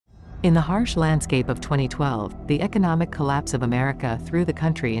In the harsh landscape of 2012, the economic collapse of America threw the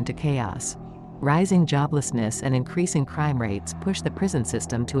country into chaos. Rising joblessness and increasing crime rates pushed the prison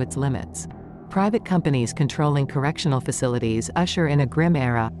system to its limits. Private companies controlling correctional facilities usher in a grim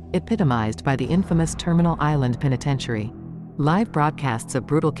era, epitomized by the infamous Terminal Island Penitentiary. Live broadcasts of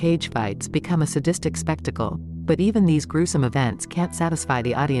brutal cage fights become a sadistic spectacle, but even these gruesome events can't satisfy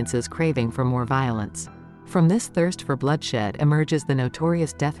the audience's craving for more violence. From this thirst for bloodshed emerges the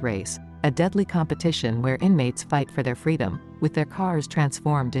notorious death race, a deadly competition where inmates fight for their freedom, with their cars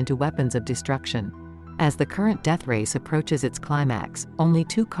transformed into weapons of destruction. As the current death race approaches its climax, only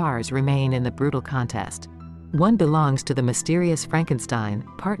 2 cars remain in the brutal contest. One belongs to the mysterious Frankenstein,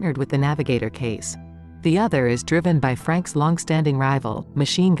 partnered with the Navigator case. The other is driven by Frank's long-standing rival,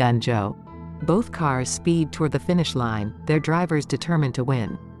 Machine Gun Joe. Both cars speed toward the finish line, their drivers determined to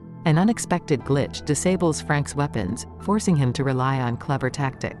win. An unexpected glitch disables Frank's weapons, forcing him to rely on clever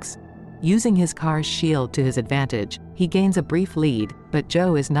tactics. Using his car's shield to his advantage, he gains a brief lead, but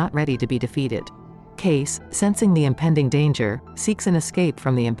Joe is not ready to be defeated. Case, sensing the impending danger, seeks an escape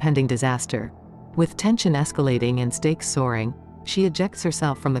from the impending disaster. With tension escalating and stakes soaring, she ejects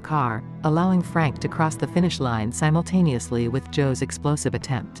herself from the car, allowing Frank to cross the finish line simultaneously with Joe's explosive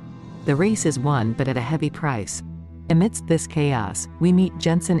attempt. The race is won, but at a heavy price. Amidst this chaos, we meet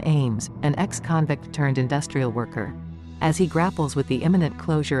Jensen Ames, an ex-convict turned industrial worker. As he grapples with the imminent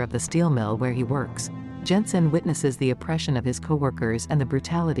closure of the steel mill where he works, Jensen witnesses the oppression of his co-workers and the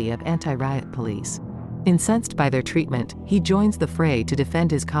brutality of anti-riot police. Incensed by their treatment, he joins the fray to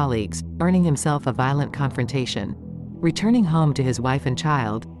defend his colleagues, earning himself a violent confrontation. Returning home to his wife and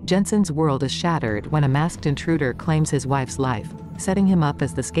child, Jensen's world is shattered when a masked intruder claims his wife's life, setting him up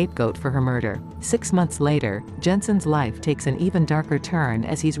as the scapegoat for her murder. 6 months later, Jensen's life takes an even darker turn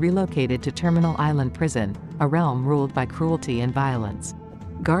as he's relocated to Terminal Island Prison, a realm ruled by cruelty and violence.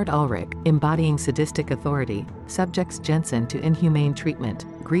 Guard Ulrich, embodying sadistic authority, subjects Jensen to inhumane treatment,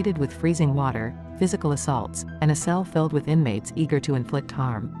 greeted with freezing water, physical assaults, and a cell filled with inmates eager to inflict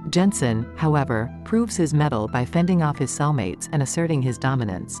harm. Jensen, however, proves his mettle by fending off his cellmates and asserting his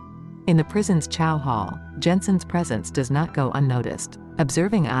dominance. In the prison's chow hall, Jensen's presence does not go unnoticed.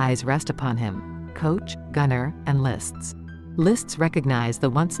 Observing eyes rest upon him: Coach, Gunner, and Lists. Lists recognize the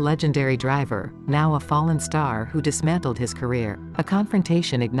once legendary driver, now a fallen star who dismantled his career. A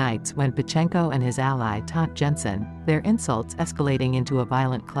confrontation ignites when Pachenko and his ally taunt Jensen, their insults escalating into a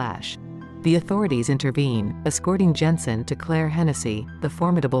violent clash. The authorities intervene, escorting Jensen to Claire Hennessy, the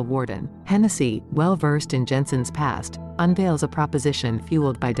formidable warden. Hennessy, well-versed in Jensen's past, unveils a proposition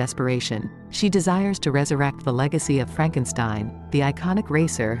fueled by desperation. She desires to resurrect the legacy of Frankenstein, the iconic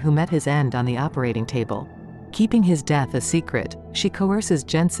racer who met his end on the operating table. Keeping his death a secret, she coerces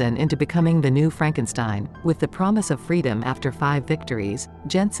Jensen into becoming the new Frankenstein. With the promise of freedom after 5 victories,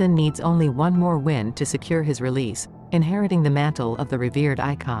 Jensen needs only one more win to secure his release, inheriting the mantle of the revered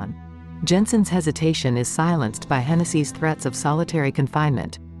icon. Jensen's hesitation is silenced by Hennessy's threats of solitary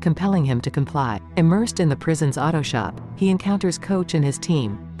confinement, compelling him to comply. Immersed in the prison's auto shop, he encounters Coach and his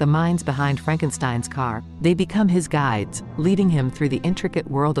team, the minds behind Frankenstein's car. They become his guides, leading him through the intricate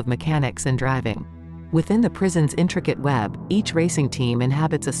world of mechanics and driving. Within the prison's intricate web, each racing team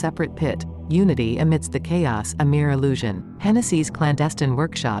inhabits a separate pit, unity amidst the chaos a mere illusion. Hennessy's clandestine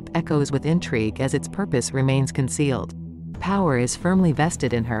workshop echoes with intrigue as its purpose remains concealed. Power is firmly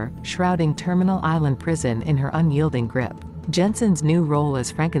vested in her, shrouding Terminal Island Prison in her unyielding grip. Jensen's new role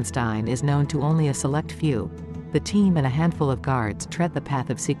as Frankenstein is known to only a select few. The team and a handful of guards tread the path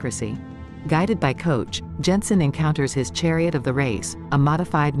of secrecy. Guided by Coach, Jensen encounters his chariot of the race, a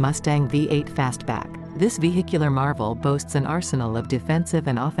modified Mustang V8 Fastback. This vehicular marvel boasts an arsenal of defensive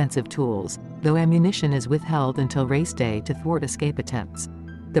and offensive tools, though ammunition is withheld until race day to thwart escape attempts.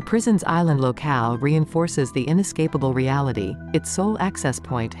 The prison's island locale reinforces the inescapable reality, its sole access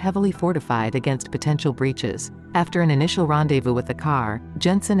point heavily fortified against potential breaches. After an initial rendezvous with the car,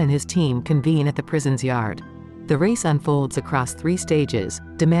 Jensen and his team convene at the prison's yard. The race unfolds across 3 stages,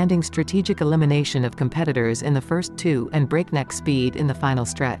 demanding strategic elimination of competitors in the first 2 and breakneck speed in the final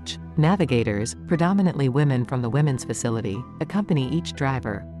stretch. Navigators, predominantly women from the women's facility, accompany each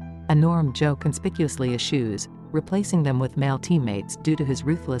driver. A norm Joe conspicuously eschews, replacing them with male teammates due to his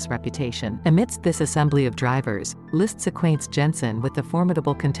ruthless reputation. Amidst this assembly of drivers, Lists acquaints Jensen with the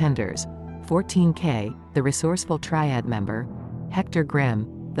formidable contenders: 14K, the resourceful triad member; Hector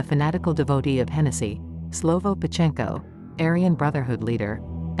Grimm, the fanatical devotee of Hennessy; Slovo Pachenko, Aryan Brotherhood leader;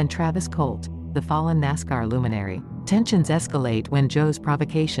 and Travis Colt, the fallen NASCAR luminary. Tensions escalate when Joe's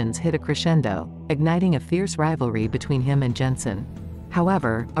provocations hit a crescendo, igniting a fierce rivalry between him and Jensen.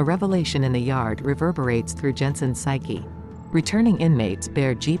 However, a revelation in the yard reverberates through Jensen's psyche. Returning inmates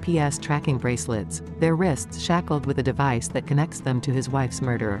bear GPS tracking bracelets, their wrists shackled with a device that connects them to his wife's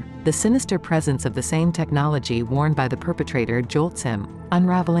murderer. The sinister presence of the same technology worn by the perpetrator jolts him,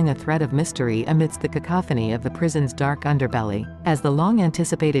 unraveling a thread of mystery amidst the cacophony of the prison's dark underbelly. As the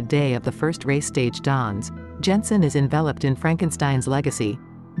long-anticipated day of the first race stage dawns, Jensen is enveloped in Frankenstein's legacy,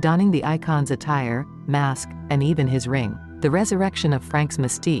 donning the icon's attire, mask, and even his ring. The resurrection of Frank's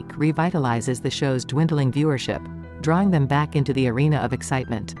mystique revitalizes the show's dwindling viewership, drawing them back into the arena of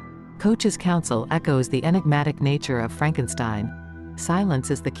excitement. Coach's counsel echoes the enigmatic nature of Frankenstein. Silence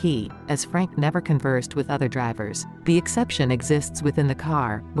is the key, as Frank never conversed with other drivers. The exception exists within the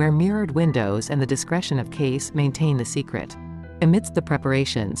car, where mirrored windows and the discretion of Case maintain the secret. Amidst the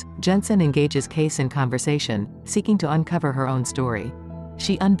preparations, Jensen engages Case in conversation, seeking to uncover her own story.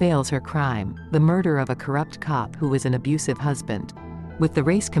 She unveils her crime, the murder of a corrupt cop who was an abusive husband. With the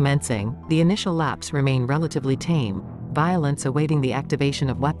race commencing, the initial laps remain relatively tame, violence awaiting the activation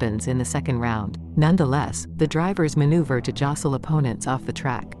of weapons in the second round. Nonetheless, the drivers maneuver to jostle opponents off the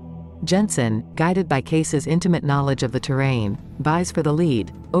track. Jensen, guided by Case's intimate knowledge of the terrain, vies for the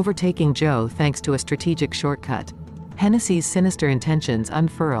lead, overtaking Joe thanks to a strategic shortcut. Hennessy's sinister intentions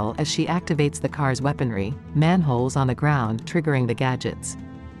unfurl as she activates the car's weaponry, manholes on the ground triggering the gadgets.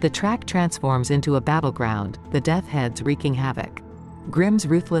 The track transforms into a battleground, the death heads wreaking havoc. Grimm's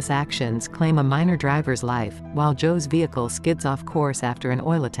ruthless actions claim a minor driver's life, while Joe's vehicle skids off course after an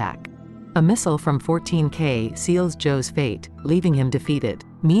oil attack. A missile from 14K seals Joe's fate, leaving him defeated.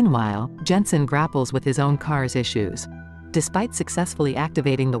 Meanwhile, Jensen grapples with his own car's issues. Despite successfully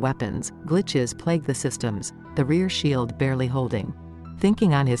activating the weapons, glitches plague the systems, the rear shield barely holding.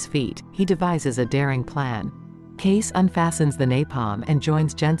 Thinking on his feet, he devises a daring plan. Case unfastens the napalm and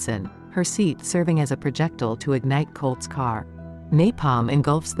joins Jensen, her seat serving as a projectile to ignite Colt's car. Napalm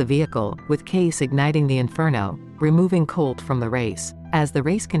engulfs the vehicle, with Case igniting the inferno, removing Colt from the race. As the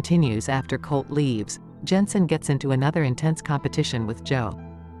race continues after Colt leaves, Jensen gets into another intense competition with Joe.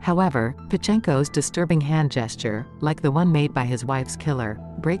 However, Pachenko's disturbing hand gesture, like the one made by his wife's killer,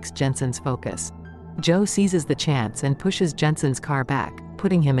 breaks Jensen's focus. Joe seizes the chance and pushes Jensen's car back,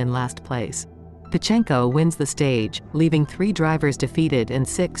 putting him in last place. Pachenko wins the stage, leaving 3 drivers defeated and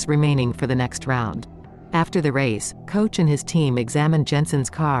 6 remaining for the next round. After the race, Coach and his team examine Jensen's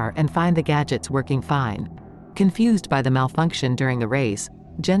car and find the gadgets working fine. Confused by the malfunction during the race,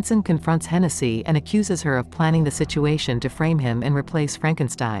 Jensen confronts Hennessy and accuses her of planning the situation to frame him and replace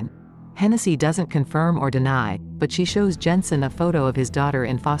Frankenstein. Hennessy doesn't confirm or deny, but she shows Jensen a photo of his daughter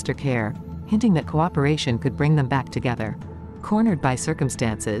in foster care, hinting that cooperation could bring them back together. Cornered by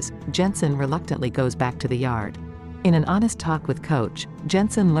circumstances, Jensen reluctantly goes back to the yard. In an honest talk with Coach,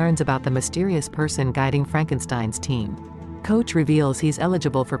 Jensen learns about the mysterious person guiding Frankenstein's team. Coach reveals he's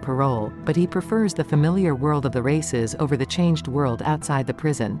eligible for parole, but he prefers the familiar world of the races over the changed world outside the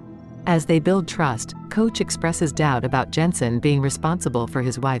prison. As they build trust, Coach expresses doubt about Jensen being responsible for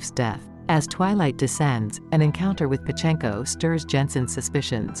his wife's death. As twilight descends, an encounter with Pachenko stirs Jensen's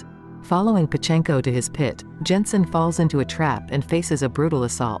suspicions. Following Pachenko to his pit, Jensen falls into a trap and faces a brutal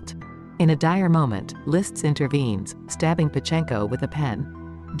assault. In a dire moment, Lists intervenes, stabbing Pachenko with a pen.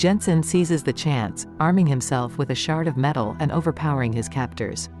 Jensen seizes the chance, arming himself with a shard of metal and overpowering his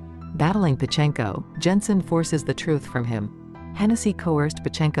captors. Battling Pachenko, Jensen forces the truth from him. Hennessy coerced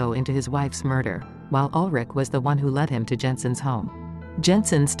Pachenko into his wife's murder, while Ulrich was the one who led him to Jensen's home.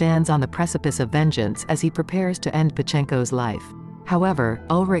 Jensen stands on the precipice of vengeance as he prepares to end Pachenko's life. However,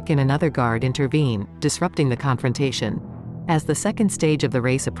 Ulrich and another guard intervene, disrupting the confrontation. As the second stage of the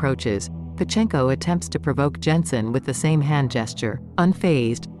race approaches, Pachenko attempts to provoke Jensen with the same hand gesture.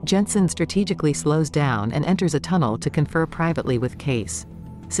 Unfazed, Jensen strategically slows down and enters a tunnel to confer privately with Case.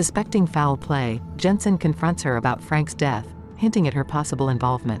 Suspecting foul play, Jensen confronts her about Frank's death, hinting at her possible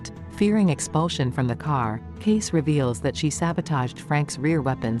involvement. Fearing expulsion from the car, Case reveals that she sabotaged Frank's rear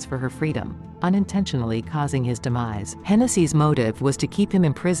weapons for her freedom, unintentionally causing his demise. Hennessy's motive was to keep him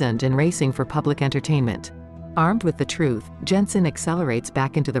imprisoned and racing for public entertainment. Armed with the truth, Jensen accelerates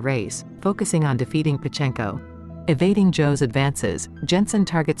back into the race, focusing on defeating Pachenko. Evading Joe's advances, Jensen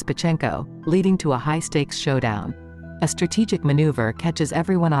targets Pachenko, leading to a high-stakes showdown. A strategic maneuver catches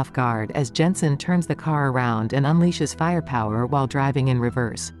everyone off guard as Jensen turns the car around and unleashes firepower while driving in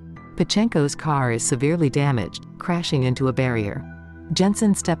reverse. Pachenko's car is severely damaged, crashing into a barrier.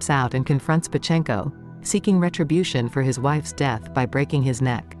 Jensen steps out and confronts Pachenko, seeking retribution for his wife's death by breaking his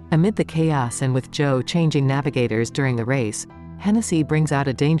neck. Amid the chaos and with Joe changing navigators during the race, Hennessy brings out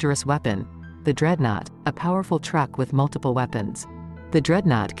a dangerous weapon, the Dreadnought, a powerful truck with multiple weapons. The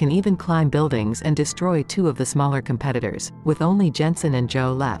Dreadnought can even climb buildings and destroy 2 of the smaller competitors. With only Jensen and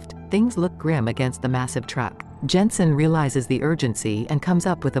Joe left, Things look grim against the massive truck. Jensen realizes the urgency and comes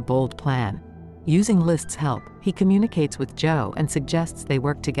up with a bold plan. Using List's help, he communicates with Joe and suggests they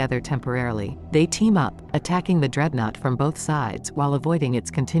work together temporarily. They team up, attacking the dreadnought from both sides while avoiding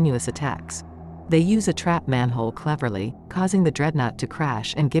its continuous attacks. They use a trap manhole cleverly, causing the dreadnought to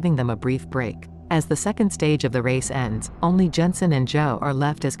crash and giving them a brief break. As the second stage of the race ends, only Jensen and Joe are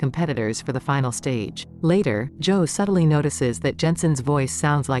left as competitors for the final stage. Later, Joe subtly notices that Jensen's voice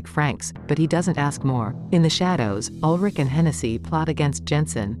sounds like Frank's, but he doesn't ask more. In the shadows, Ulrich and Hennessy plot against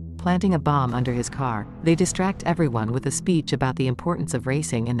Jensen, planting a bomb under his car. They distract everyone with a speech about the importance of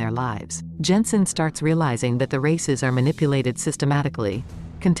racing in their lives. Jensen starts realizing that the races are manipulated systematically.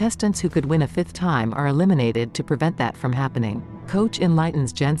 Contestants who could win a fifth time are eliminated to prevent that from happening. Coach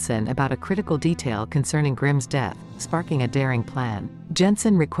enlightens Jensen about a critical detail concerning Grimm's death, sparking a daring plan.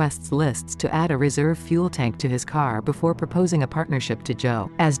 Jensen requests List to add a reserve fuel tank to his car before proposing a partnership to Joe.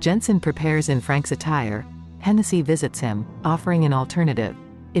 As Jensen prepares in Frank's attire, Hennessy visits him, offering an alternative.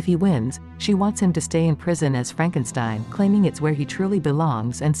 If he wins, she wants him to stay in prison as Frankenstein, claiming it's where he truly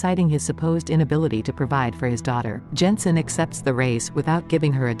belongs and citing his supposed inability to provide for his daughter. Jensen accepts the race without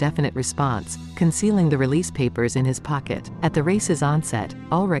giving her a definite response, concealing the release papers in his pocket. At the race's onset,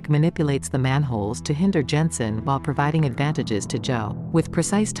 Ulrich manipulates the manholes to hinder Jensen while providing advantages to Joe. With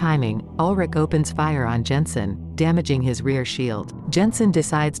precise timing, Ulrich opens fire on Jensen, damaging his rear shield. Jensen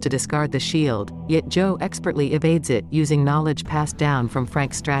decides to discard the shield, yet Joe expertly evades it using knowledge passed down from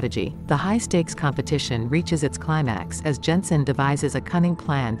Frank's strategy. The high-stakes competition reaches its climax as Jensen devises a cunning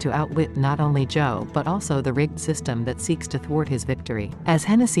plan to outwit not only Joe but also the rigged system that seeks to thwart his victory. As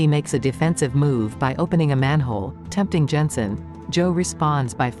Hennessy makes a defensive move by opening a manhole, tempting Jensen, Joe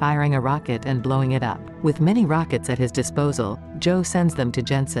responds by firing a rocket and blowing it up. With many rockets at his disposal, Joe sends them to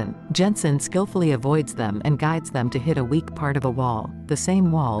Jensen. Jensen skillfully avoids them and guides them to hit a weak part of a wall, the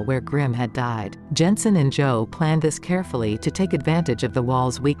same wall where Grimm had died. Jensen and Joe plan this carefully to take advantage of the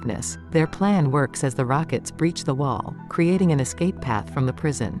wall's weakness. Their plan works as the rockets breach the wall, creating an escape path from the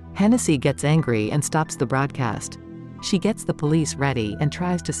prison. Hennessy gets angry and stops the broadcast. She gets the police ready and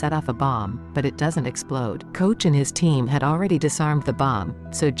tries to set off a bomb, but it doesn't explode. Coach and his team had already disarmed the bomb,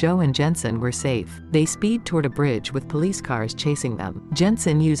 so Joe and Jensen were safe. They speed toward a bridge with police cars chasing them.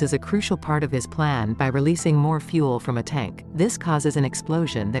 Jensen uses a crucial part of his plan by releasing more fuel from a tank. This causes an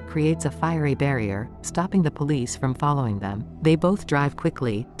explosion that creates a fiery barrier, stopping the police from following them. They both drive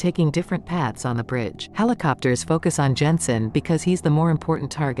quickly, taking different paths on the bridge. Helicopters focus on Jensen because he's the more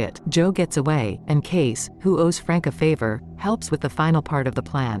important target. Joe gets away, and Case, who owes Frank a favor, helps with the final part of the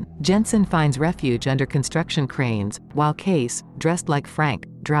plan. Jensen finds refuge under construction cranes, while Case, dressed like Frank,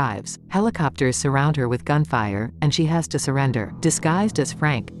 drives. Helicopters surround her with gunfire, and she has to surrender. Disguised as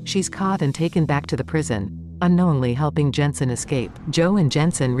Frank, she's caught and taken back to the prison, unknowingly helping Jensen escape. Joe and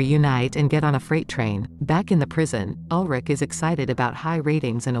Jensen reunite and get on a freight train. Back in the prison, Ulrich is excited about high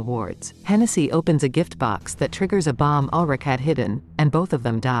ratings and awards. Hennessy opens a gift box that triggers a bomb Ulrich had hidden, and both of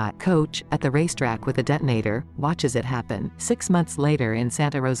them die. Coach, at the racetrack with a detonator, watches it happen. 6 months later in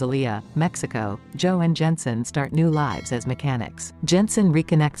Santa Rosalia, Mexico, Joe and Jensen start new lives as mechanics. Jensen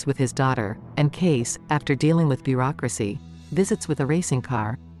reconnects with his daughter, and Case, after dealing with bureaucracy, visits with a racing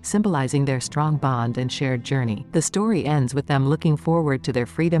car, symbolizing their strong bond and shared journey. The story ends with them looking forward to their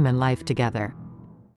freedom and life together.